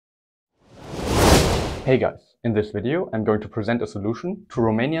Hey guys, in this video I'm going to present a solution to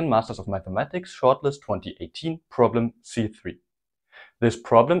Romanian Masters of Mathematics Shortlist 2018 problem C3. This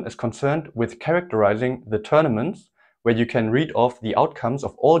problem is concerned with characterizing the tournaments where you can read off the outcomes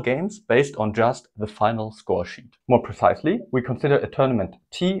of all games based on just the final score sheet. More precisely, we consider a tournament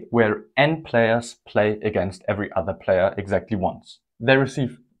T where n players play against every other player exactly once. They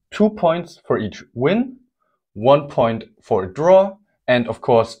receive 2 points for each win, 1 point for a draw, and of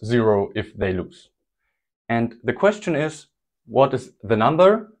course 0 if they lose. And the question is, what is the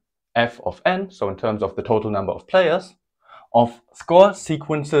number f of n, so in terms of the total number of players, of score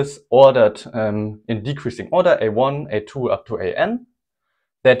sequences ordered in decreasing order, a1, a2 up to an,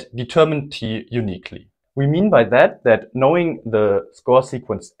 that determine T uniquely. We mean by that knowing the score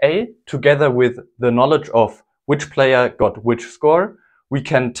sequence A together with the knowledge of which player got which score, we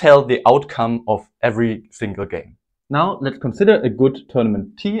can tell the outcome of every single game. Now let's consider a good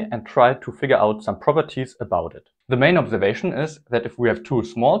tournament T and try to figure out some properties about it. The main observation is that if we have two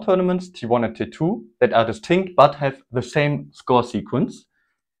small tournaments, T1 and T2, that are distinct but have the same score sequence,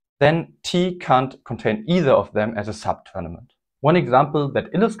 then T can't contain either of them as a sub-tournament. One example that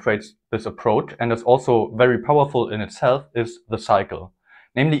illustrates this approach and is also very powerful in itself is the cycle.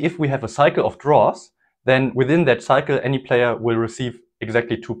 Namely, if we have a cycle of draws, then within that cycle any player will receive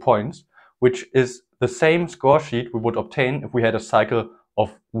exactly 2 points, which is the same score sheet we would obtain if we had a cycle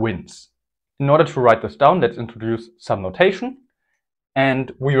of wins. In order to write this down, let's introduce some notation.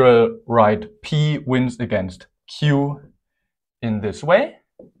 And we will write P wins against Q in this way.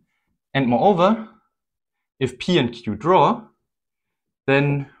 And moreover, if P and Q draw,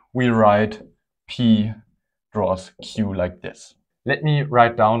 then we write P draws Q like this. Let me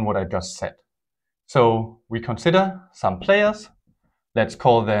write down what I just said. So we consider some players. Let's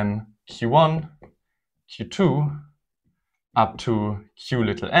call them Q1, Q2, up to Q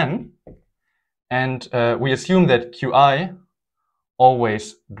little n. And we assume that Qi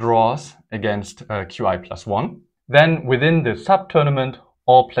always draws against Qi plus 1. Then within the sub-tournament,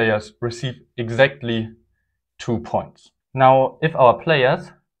 all players receive exactly 2 points. Now, if our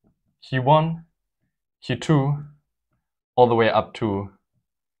players Q1, Q2, all the way up to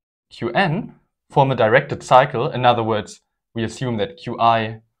Qn form a directed cycle, in other words, we assume that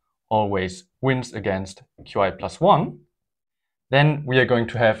Qi always wins against Qi plus 1, then we are going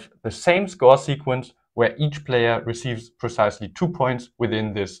to have the same score sequence where each player receives precisely 2 points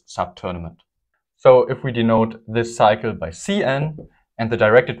within this sub-tournament. So if we denote this cycle by Cn and the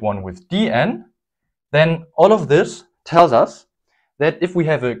directed one with Dn, then all of this tells us that if we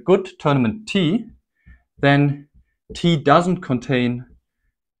have a good tournament T, then T doesn't contain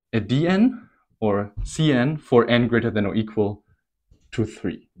a Dn or Cn for n greater than or equal to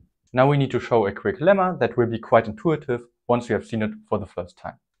 3. Now we need to show a quick lemma that will be quite intuitive once you have seen it for the first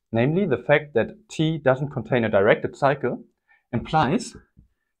time. Namely, the fact that T doesn't contain a directed cycle implies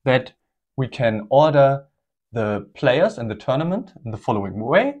that we can order the players in the tournament in the following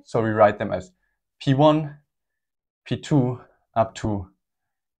way. So we write them as P1, P2 up to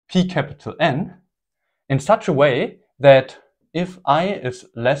P capital N in such a way that if I is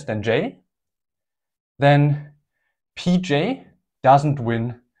less than J, then Pj doesn't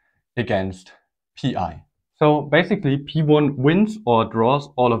win against Pi. So basically P1 wins or draws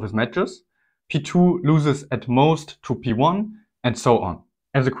all of his matches, P2 loses at most to P1, and so on.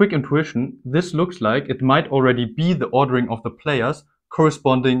 As a quick intuition, this looks like it might already be the ordering of the players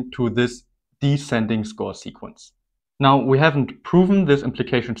corresponding to this descending score sequence. Now we haven't proven this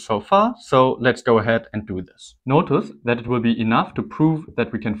implication so far, so let's go ahead and do this. Notice that it will be enough to prove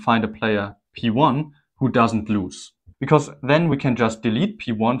that we can find a player P1 who doesn't lose, because then we can just delete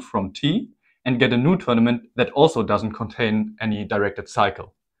P1 from T and get a new tournament that also doesn't contain any directed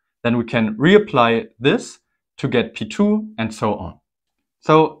cycle. Then we can reapply this to get P2 and so on.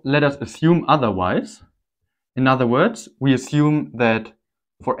 So let us assume otherwise. In other words, we assume that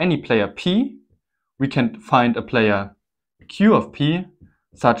for any player P, we can find a player Q of P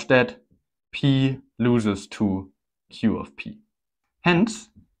such that P loses to Q of P. Hence,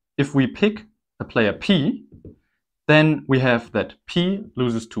 if we pick a player P, then we have that P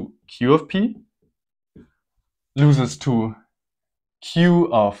loses to Q of P, loses to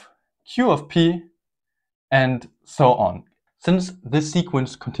Q of P, and so on. Since this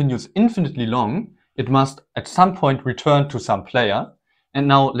sequence continues infinitely long, it must at some point return to some player. And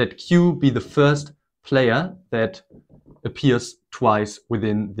now let Q be the first player that appears twice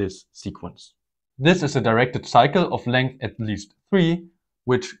within this sequence. This is a directed cycle of length at least 3,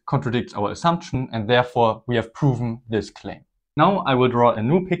 which contradicts our assumption, and therefore we have proven this claim. Now I will draw a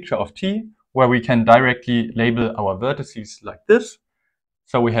new picture of T where we can directly label our vertices like this.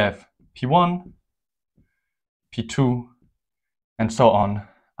 So we have P1, P2, and so on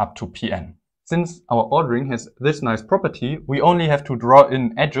up to Pn. Since our ordering has this nice property, we only have to draw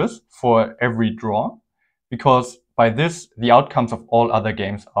in edges for every draw, because by this, the outcomes of all other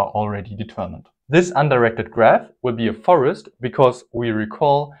games are already determined. This undirected graph will be a forest because we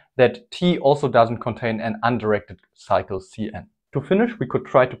recall that T also doesn't contain an undirected cycle Cn. To finish, we could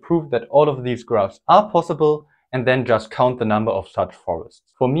try to prove that all of these graphs are possible and then just count the number of such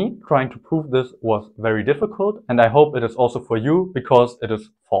forests. For me, trying to prove this was very difficult, and I hope it is also for you because it is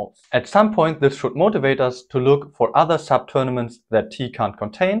false. At some point, this should motivate us to look for other sub-tournaments that T can't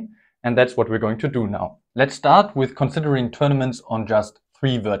contain, and that's what we're going to do now. Let's start with considering tournaments on just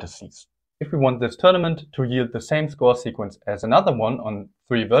 3 vertices. If we want this tournament to yield the same score sequence as another one on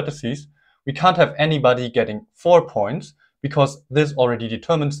 3 vertices, we can't have anybody getting 4 points, because this already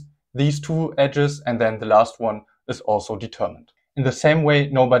determines these 2 edges, and then the last one is also determined. In the same way,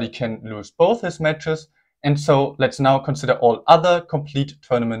 nobody can lose both his matches, and so let's now consider all other complete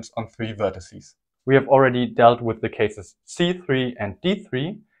tournaments on 3 vertices. We have already dealt with the cases C3 and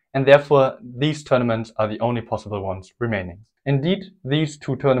D3, and therefore these tournaments are the only possible ones remaining. Indeed, these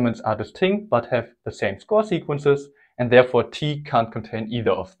 2 tournaments are distinct but have the same score sequences, and therefore T can't contain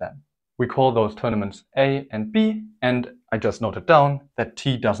either of them. We call those tournaments A and B, and I just noted down that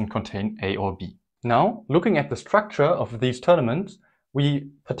T doesn't contain A or B. Now, looking at the structure of these tournaments, we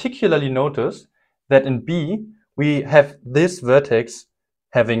particularly notice that in B, we have this vertex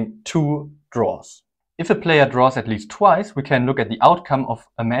having 2 draws. If a player draws at least twice, we can look at the outcome of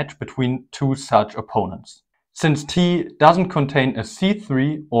a match between 2 such opponents. Since T doesn't contain a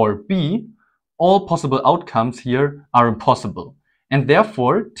C3 or B, all possible outcomes here are impossible. And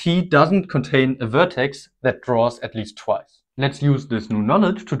therefore, T doesn't contain a vertex that draws at least twice. Let's use this new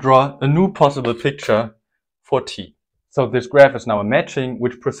knowledge to draw a new possible picture for T. So this graph is now a matching,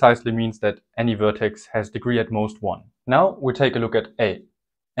 which precisely means that any vertex has degree at most 1. Now we take a look at A.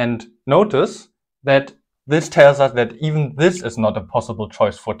 And notice that this tells us that even this is not a possible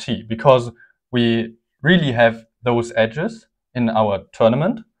choice for T, because we really have those edges in our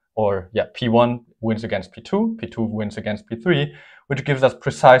tournament, or P1 wins against P2, P2 wins against P3, which gives us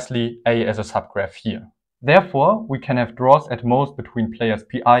precisely A as a subgraph here. Therefore, we can have draws at most between players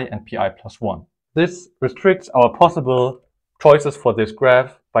Pi and Pi plus 1. This restricts our possible choices for this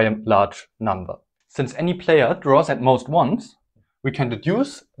graph by a large number. Since any player draws at most once, we can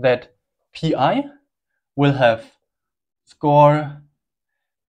deduce that Pi will have score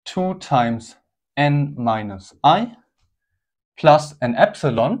 2 times n minus I plus an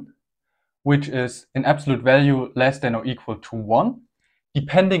epsilon, which is in absolute value less than or equal to 1,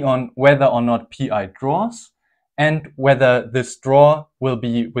 depending on whether or not Pi draws and whether this draw will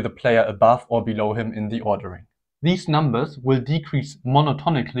be with a player above or below him in the ordering. These numbers will decrease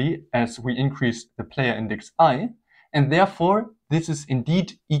monotonically as we increase the player index I, and therefore this is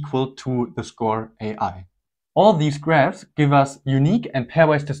indeed equal to the score AI. All these graphs give us unique and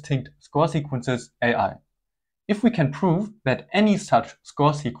pairwise distinct score sequences AI. If we can prove that any such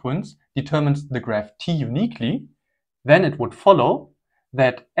score sequence determines the graph T uniquely, then it would follow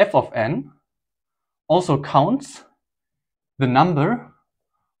that f of n also counts the number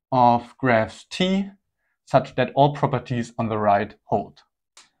of graphs T such that all properties on the right hold.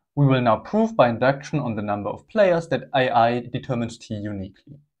 We will now prove by induction on the number of players that AI determines T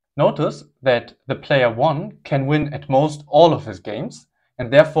uniquely. Notice that the player 1 can win at most all of his games,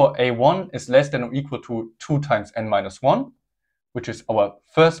 and therefore A1 is less than or equal to 2 times n minus 1, which is our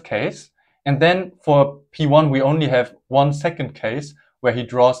first case. And then for P1 we only have one second case where he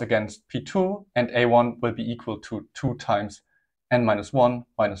draws against P2, and A1 will be equal to 2 times n minus 1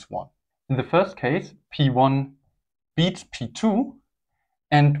 minus 1. In the first case, P1 beats P2,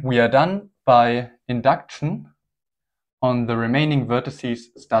 and we are done by induction on the remaining vertices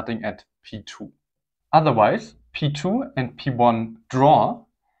starting at P2. Otherwise, P2 and P1 draw,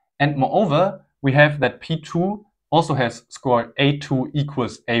 and moreover, we have that P2 also has score A2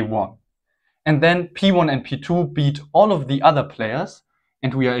 equals A1. And then P1 and P2 beat all of the other players,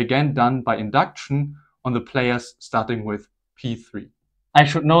 and we are again done by induction on the players starting with P3. I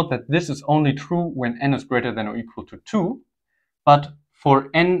should note that this is only true when n is greater than or equal to 2, but for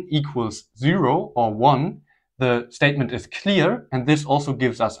n equals 0 or 1, the statement is clear, and this also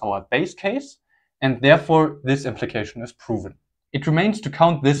gives us our base case, and therefore this implication is proven. It remains to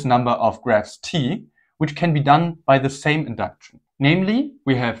count this number of graphs T, which can be done by the same induction. Namely,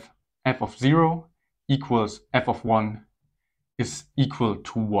 we have f of 0 equals f of 1 is equal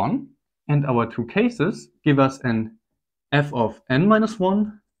to 1, and our two cases give us an f of n minus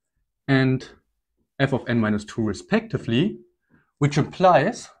 1 and f of n minus 2 respectively, which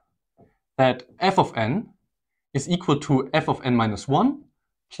implies that f of n is equal to f of n minus 1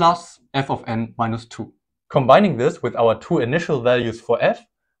 plus f of n minus 2. Combining this with our two initial values for f,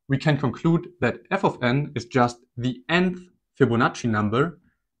 we can conclude that f of n is just the nth Fibonacci number,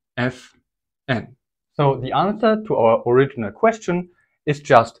 fn. So the answer to our original question is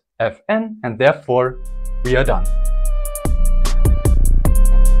just fn, and therefore we are done.